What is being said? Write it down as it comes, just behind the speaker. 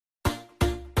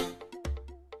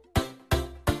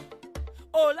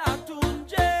Hola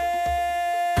Tunje.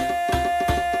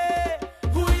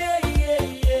 Ooh yeah yeah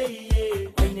yeah yeah.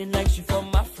 Whining like she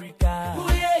from Africa.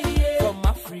 Ooh yeah yeah. From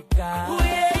Africa. Ooh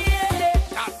yeah yeah.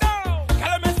 Calm down.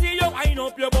 Tell me see you wind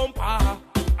up your bumper.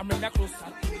 I'm in the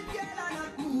closer.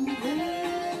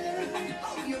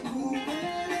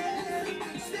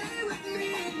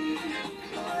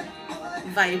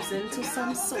 Vibes into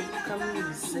some soca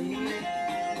music.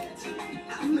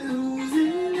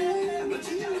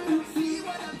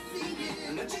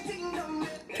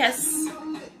 Kes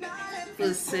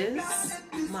versus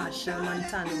Marshall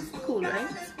Montano. Cool,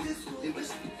 right?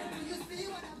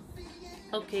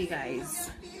 Okay,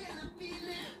 guys.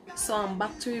 So I'm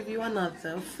back to review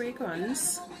another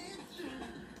fragrance.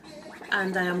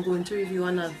 And I am going to review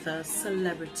another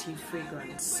celebrity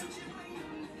fragrance.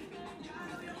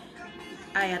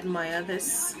 I admire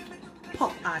this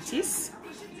pop artist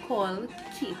called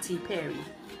Katy Perry.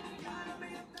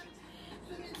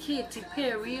 Katy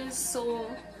Perry is so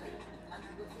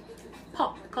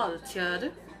pop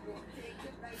cultured,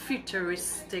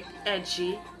 futuristic,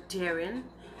 edgy, daring,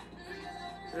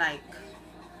 like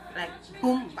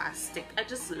bombastic. I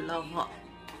just love her.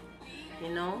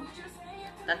 You know,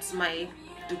 that's my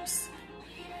dupes.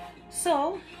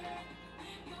 So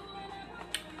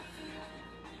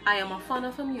I am a fan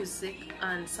of her music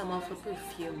and some of her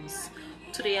perfumes.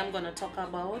 Today I'm gonna talk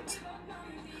about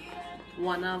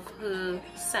one of her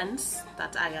scents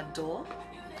that I adore,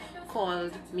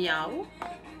 called Meow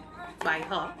by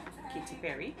her, Katy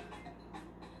Perry.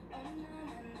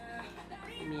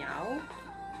 Meow.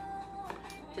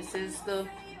 This is the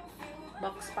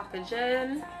box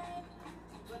packaging.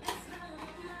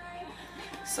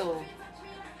 So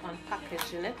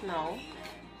unpackaging it now,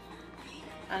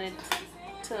 and it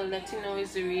to let you know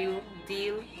it's the real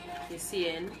deal. You're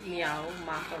seeing Meow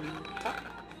mark on top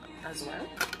as well.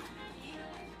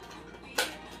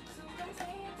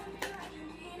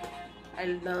 I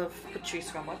love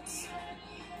Patrice Roberts.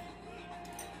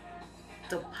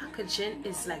 The packaging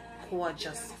is like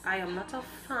gorgeous. I am not a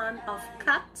fan of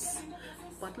cats,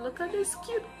 but look at this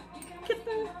cute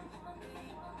kitten.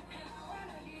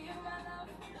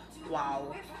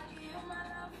 Wow.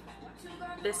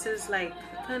 This is like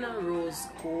kind of rose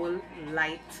gold,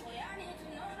 light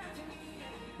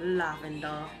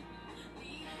lavender,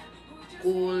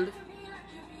 gold,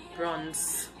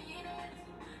 bronze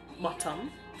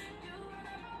bottom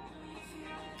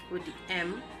with the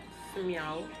M for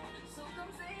Meow,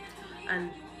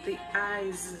 and the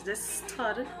eyes, this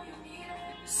stud,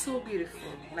 so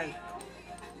beautiful. Like,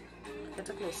 get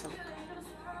a closer look.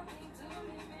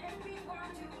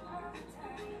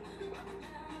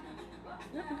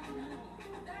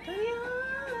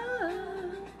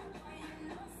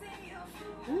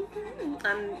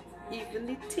 And even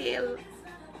the tail,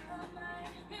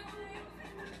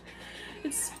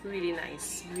 it's really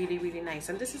nice, really nice.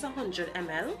 And this is 100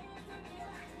 ml.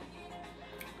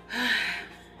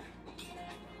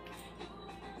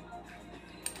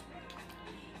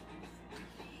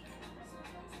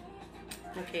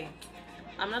 Okay,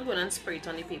 I'm not going to spray it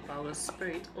on the paper. I will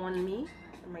spray it on me,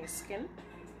 on my skin.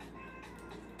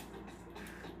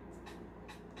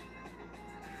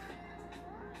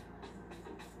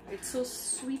 It's so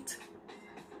sweet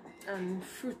and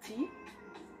fruity.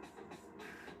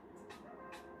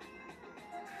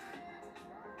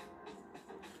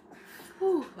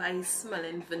 Ooh, I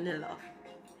smelling vanilla.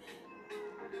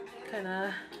 Kind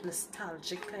of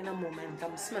nostalgic kind of moment.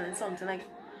 I'm smelling something like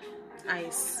I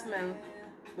smell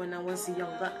when I was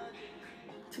younger.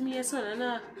 To me, it's smelling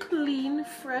a clean,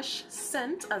 fresh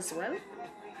scent as well.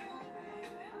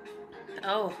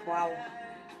 Oh, wow.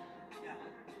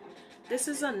 This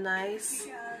is a nice,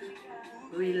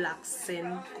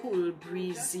 relaxing, cool,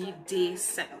 breezy day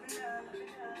scent.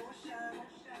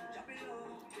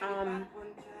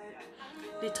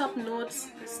 The top notes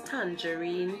is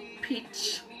tangerine,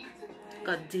 peach,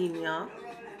 gardenia,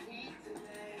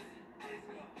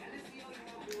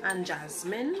 and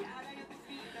jasmine.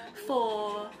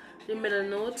 For the middle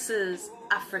notes is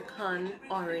African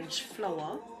orange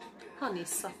flower,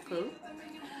 honeysuckle,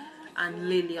 and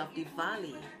lily of the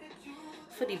valley.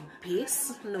 For the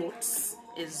base notes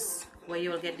is where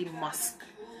you'll get the musk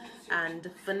and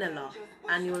vanilla,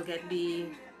 and you'll get the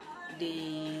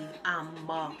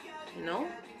amber, you know,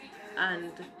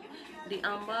 and the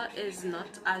amber is not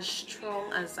as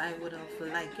strong as I would have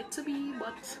liked it to be,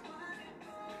 but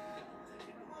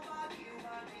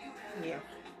yeah.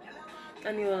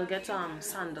 And you will get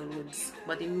sandalwoods,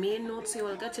 but the main notes you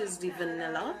will get is the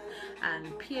vanilla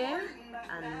and pear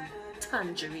and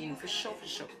tangerine, for sure, for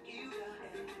sure.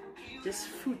 This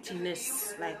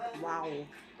fruitiness, like wow.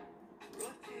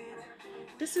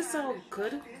 This is a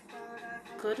good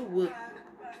work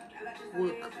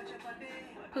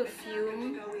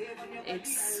perfume.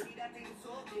 It's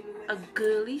a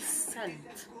girly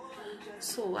scent,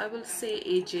 so I will say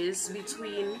ages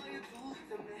between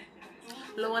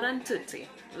lower than 30,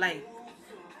 like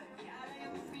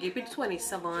give it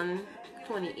 27,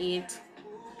 28.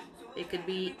 It could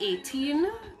be 18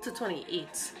 to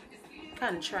 28.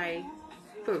 Can try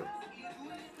Pearl.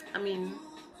 I mean,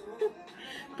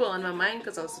 put on my mind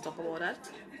because I was to talk about that.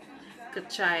 Could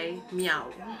try Meow.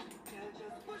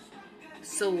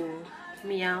 So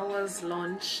Meow was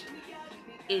launched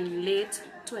in late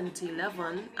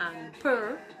 2011 and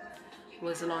Pearl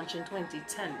was launched in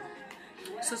 2010.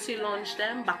 So she launched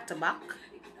them back to back,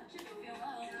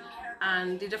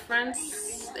 and the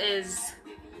difference is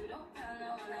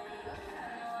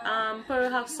Pearl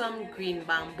have some green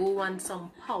bamboo and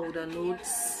some powder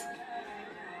notes,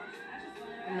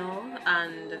 you know,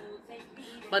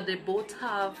 but they both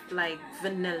have like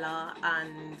vanilla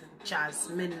and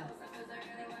jasmine.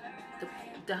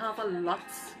 They have a lot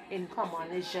in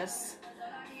common. It's just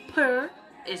Pearl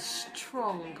is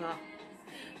stronger.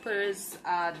 Pearl is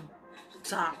a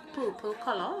dark purple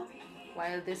color,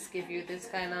 while this give you this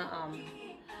kind of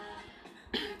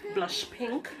blush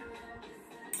pink,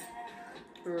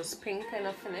 rose pink kind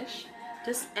of finish.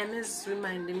 This M is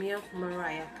reminding me of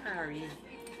Mariah Carey,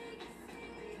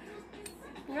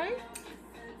 right?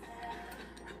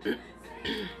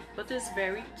 But it's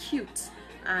very cute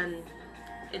and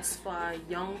it's for a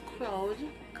young crowd,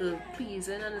 girl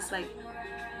pleasing, and it's like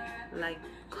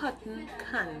cotton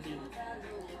candy,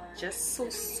 just so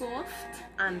soft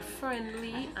and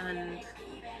friendly, and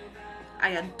I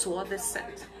adore this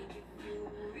scent.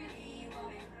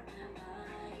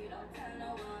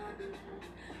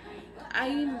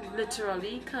 I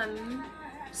literally can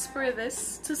spray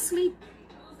this to sleep.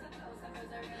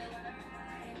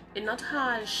 It's not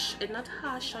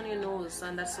harsh on your nose,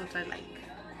 and that's what I like.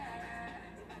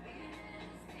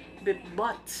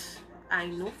 But I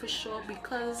know for sure,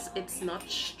 because it's not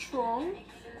strong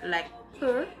like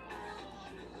Pearl,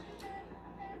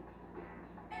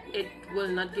 it will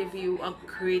not give you a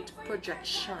great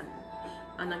projection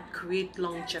and a great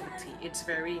longevity. It's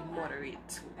very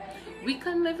moderate. We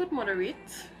can live with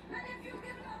moderate,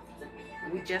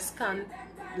 we just can't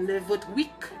live with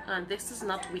weak, and this is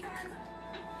not weak.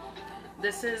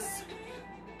 This is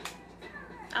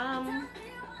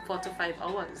 4 to 5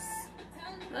 hours.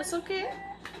 That's okay.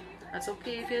 That's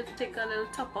okay if you take a little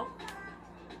top up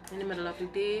in the middle of the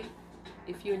day,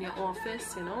 if you're in your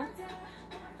office, you know,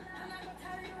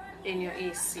 in your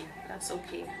AC. That's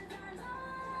okay.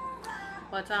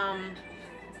 But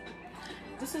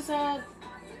this is a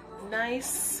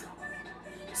nice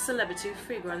celebrity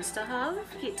fragrance to have.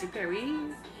 Katy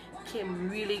Perry came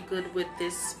really good with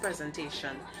this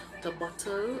presentation. The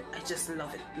bottle, I just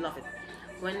love it, love it.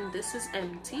 When this is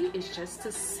empty, it's just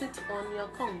to sit on your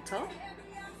counter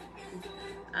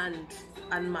and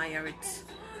admire it.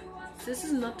 This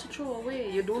is not to throw away.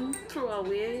 You don't throw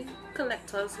away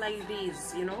collectors like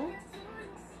these, you know.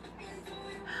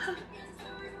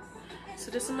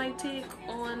 So this is my take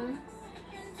on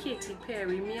Katy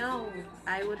Perry Meow.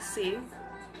 I would say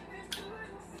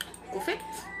go for it.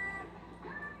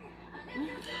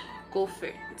 Go for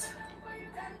it.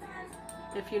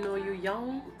 If you know you're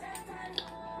young,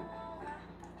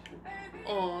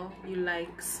 or you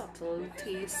like subtle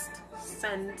taste,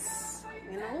 scents,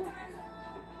 you know,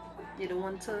 you don't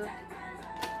want to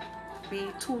be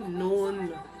too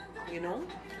known, you know.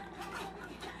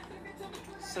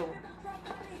 So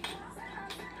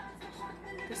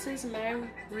this is my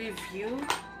review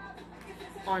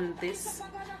on this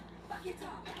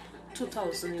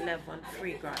 2011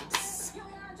 fragrance.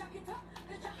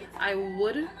 I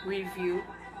would review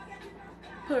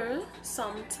Pearl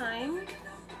sometime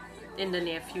in the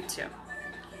near future,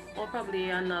 or probably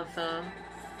another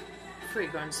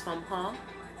fragrance from her,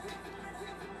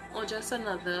 or just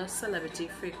another celebrity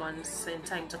fragrance in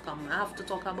time to come. I have to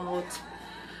talk about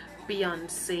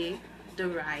Beyonce, The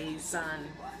Rise, and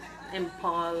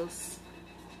Impulse,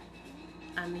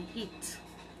 and Heat.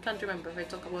 Can't remember if I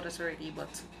talked about it already,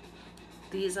 but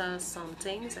these are some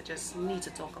things I just need to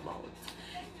talk about.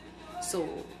 So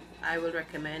I will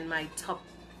recommend my top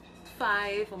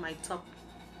 5 or my top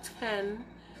 10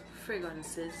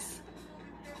 fragrances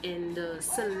in the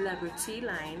celebrity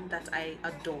line that I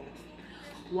adore.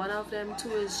 One of them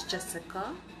too is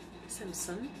Jessica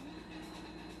Simpson,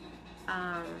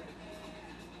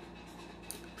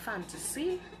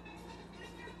 Fantasy.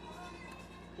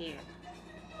 Yeah,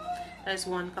 there's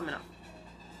one coming up.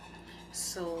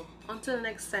 So until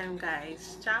next time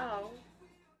guys, ciao.